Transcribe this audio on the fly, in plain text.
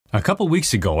A couple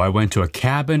weeks ago, I went to a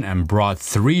cabin and brought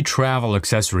 3 travel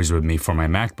accessories with me for my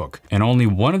MacBook, and only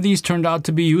one of these turned out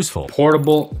to be useful.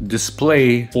 Portable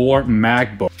display for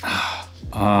MacBook.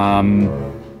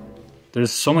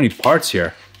 There's so many parts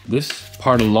here. This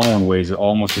part alone weighs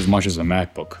almost as much as a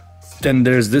MacBook. Then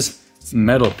there's this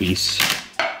metal piece,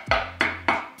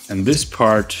 and this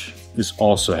part is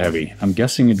also heavy. I'm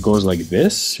guessing it goes like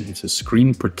this. It's a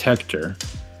screen protector,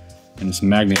 and it's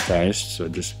magnetized, so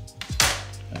it just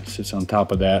sits on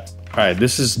top of that. All right,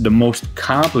 this is the most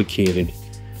complicated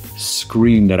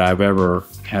screen that I've ever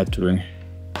had to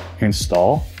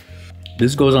install.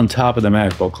 This goes on top of the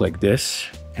MacBook like this,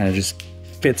 and it just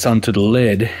fits onto the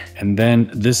lid. And then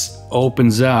this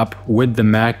opens up with the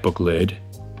MacBook lid,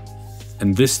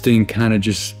 and this thing kind of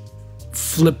just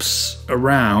flips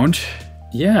around.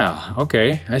 Yeah,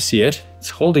 okay, I see it. It's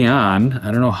holding on.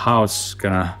 I don't know how it's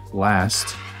gonna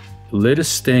last. The lid is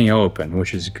staying open,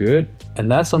 which is good. And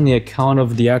that's on the account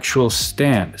of the actual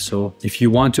stand. So if you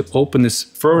want to open this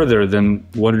further than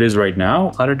what it is right now,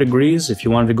 100 degrees, if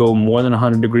you want to go more than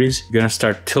 100 degrees, you're gonna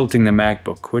start tilting the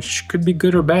MacBook, which could be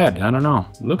good or bad, I don't know.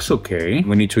 Looks okay.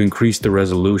 We need to increase the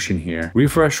resolution here.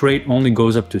 Refresh rate only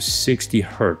goes up to 60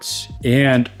 Hertz.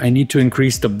 And I need to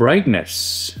increase the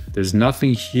brightness. There's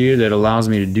nothing here that allows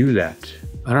me to do that.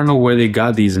 I don't know where they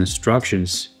got these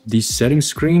instructions. The settings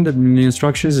screen, the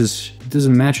instructions it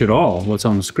doesn't match at all what's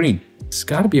on the screen. There's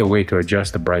got to be a way to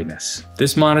adjust the brightness.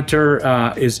 This monitor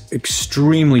is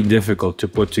extremely difficult to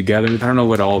put together. I don't know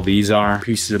what all these are.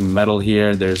 Pieces of metal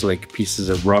here. There's like pieces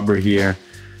of rubber here.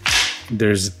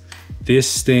 There's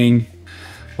this thing.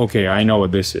 Okay, I know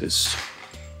what this is.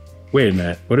 Wait a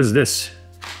minute, what is this?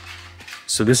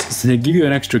 So they give you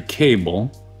an extra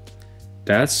cable.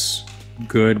 That's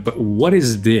good, but what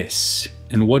is this?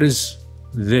 And what is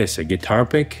this, a guitar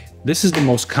pick? This is the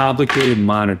most complicated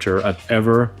monitor I've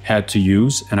ever had to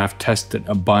use, and I've tested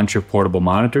a bunch of portable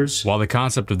monitors. While the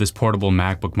concept of this portable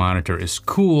MacBook monitor is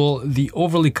cool, the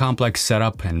overly complex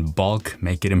setup and bulk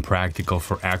make it impractical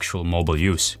for actual mobile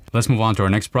use. Let's move on to our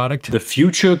next product. The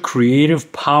Future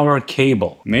Creative Power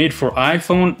Cable, made for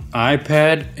iPhone,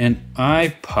 iPad, and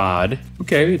iPod.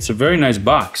 Okay, it's a very nice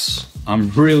box.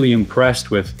 I'm really impressed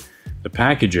with the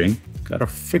packaging. Got a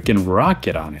freaking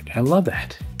rocket on it. I love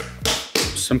that.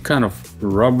 Some kind of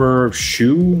rubber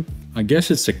shoe. I guess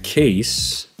it's a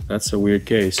case. That's a weird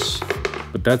case.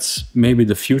 But that's maybe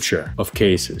the future of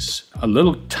cases. A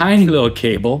little tiny little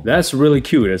cable. That's really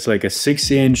cute. It's like a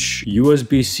 6-inch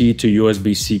USB-C to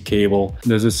USB-C cable.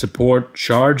 Does it support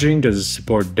charging? Does it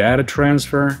support data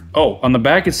transfer? Oh, on the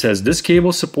back it says this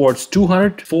cable supports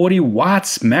 240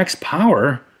 watts max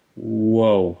power.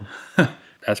 Whoa.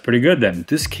 That's pretty good then.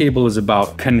 This cable is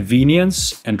about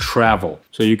convenience and travel.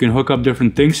 So you can hook up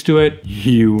different things to it.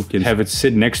 You can have it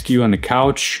sit next to you on the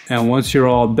couch. And once you're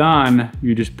all done,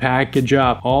 you just package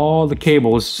up all the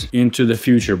cables into the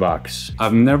Future box.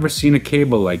 I've never seen a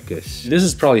cable like this. This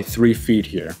is probably 3 feet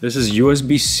here. This is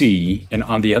USB-C, and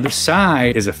on the other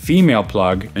side is a female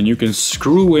plug, and you can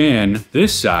screw in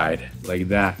this side like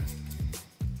that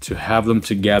to have them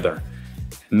together.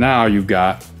 Now you've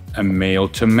got a male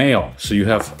to male. So you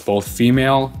have both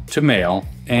female to male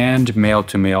and male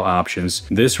to male options.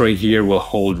 This right here will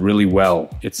hold really well.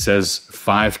 It says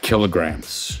 5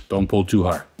 kilograms. Don't pull too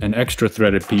hard. An extra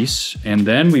threaded piece. And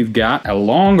then we've got a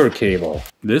longer cable.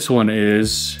 This one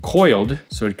is coiled,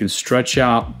 so it can stretch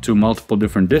out to multiple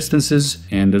different distances.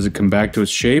 And does it come back to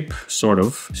its shape? Sort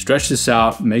of. Stretch this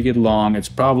out, make it long. It's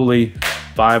probably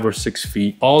 5 or 6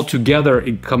 feet. All together,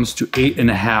 it comes to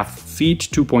 8.5 feet,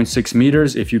 2.6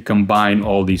 meters if you combine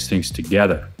all these things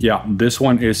together. Yeah, this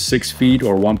one is 6 feet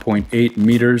or 1.8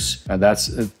 meters. That's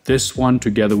this one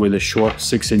together with a short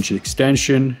 6-inch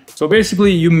extension. So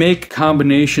basically you make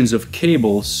combinations of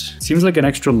cables. It seems like an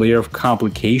extra layer of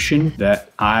complication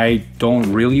that I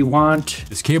don't really want.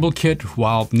 This cable kit,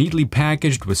 while neatly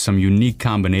packaged with some unique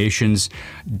combinations,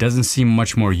 doesn't seem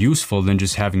much more useful than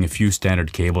just having a few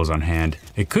standard cables on hand.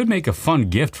 It could make a fun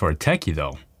gift for a techie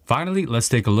though. Finally, let's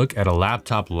take a look at a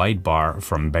laptop light bar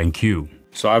from BenQ.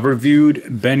 So I've reviewed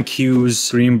BenQ's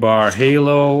Screen Bar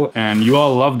Halo, and you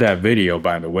all love that video,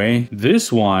 by the way.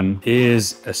 This one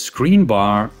is a screen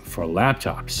bar for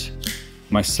laptops.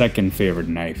 My second favorite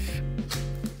knife.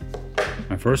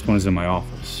 My first one is in my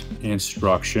office.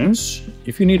 Instructions.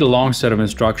 If you need a long set of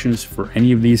instructions for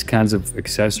any of these kinds of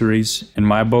accessories, in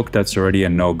my book, that's already a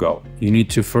no-go. You need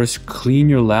to first clean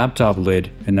your laptop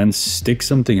lid and then stick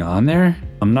something on there.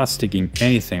 I'm not sticking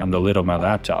anything on the lid of my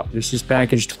laptop. This is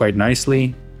packaged quite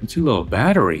nicely. It's a little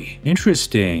battery.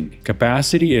 Interesting.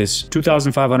 Capacity is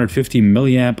 2,550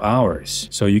 milliamp hours.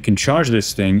 So you can charge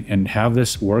this thing and have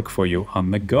this work for you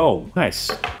on the go. Nice.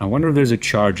 I wonder if there's a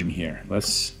charge in here.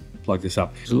 Let's plug this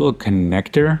up. There's a little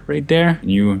connector right there,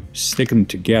 and you stick them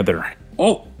together.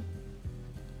 Oh!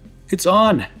 It's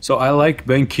on! So I like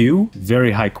BenQ,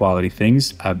 very high quality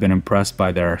things. I've been impressed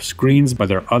by their screens, by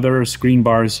their other screen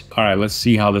bars. All right, let's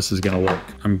see how this is gonna work.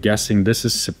 I'm guessing this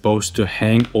is supposed to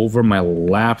hang over my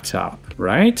laptop,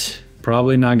 right?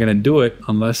 Probably not gonna do it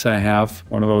unless I have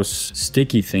one of those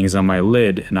sticky things on my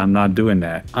lid, and I'm not doing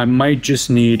that. I might just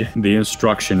need the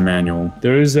instruction manual.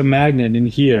 There is a magnet in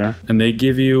here, and they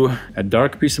give you a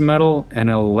dark piece of metal and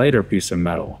a lighter piece of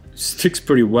metal. It sticks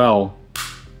pretty well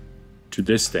to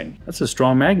this thing. That's a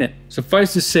strong magnet.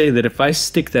 Suffice to say that if I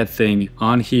stick that thing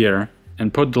on here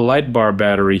and put the light bar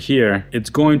battery here, it's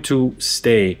going to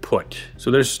stay put.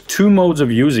 So there's two modes of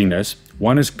using this.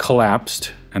 One is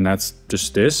collapsed, and that's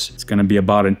just this. It's gonna be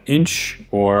about an inch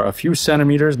or a few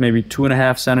centimeters, maybe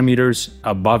 2.5 centimeters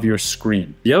above your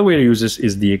screen. The other way to use this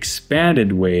is the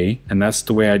expanded way, and that's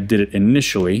the way I did it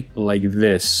initially, like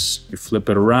this. You flip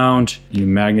it around, you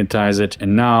magnetize it,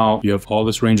 and now you have all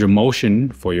this range of motion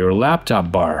for your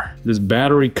laptop bar. This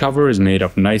battery cover is made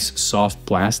of nice soft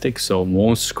plastic, so it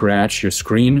won't scratch your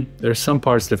screen. There's some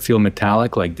parts that feel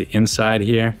metallic, like the inside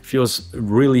here. It feels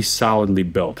really solidly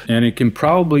built, and it can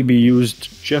probably be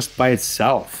used just by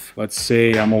itself. Let's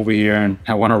say I'm over here and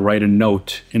I want to write a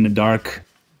note in the dark.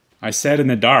 I said in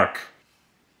the dark.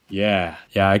 Yeah,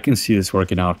 I can see this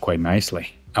working out quite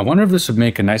nicely. I wonder if this would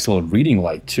make a nice little reading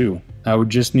light too. I would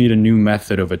just need a new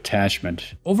method of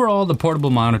attachment. Overall, the portable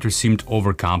monitor seemed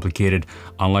overcomplicated,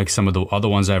 unlike some of the other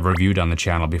ones I've reviewed on the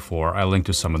channel before. I linked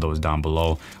to some of those down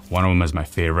below. One of them is my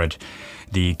favorite.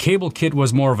 The cable kit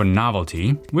was more of a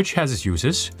novelty, which has its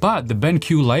uses, but the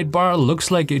BenQ light bar looks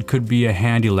like it could be a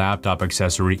handy laptop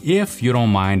accessory if you don't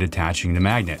mind attaching the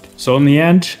magnet. So in the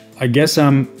end, I guess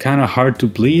I'm kind of hard to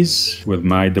please with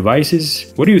my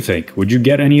devices. What do you think? Would you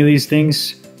get any of these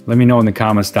things? Let me know in the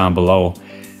comments down below.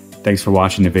 Thanks for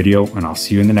watching the video, and I'll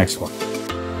see you in the next one.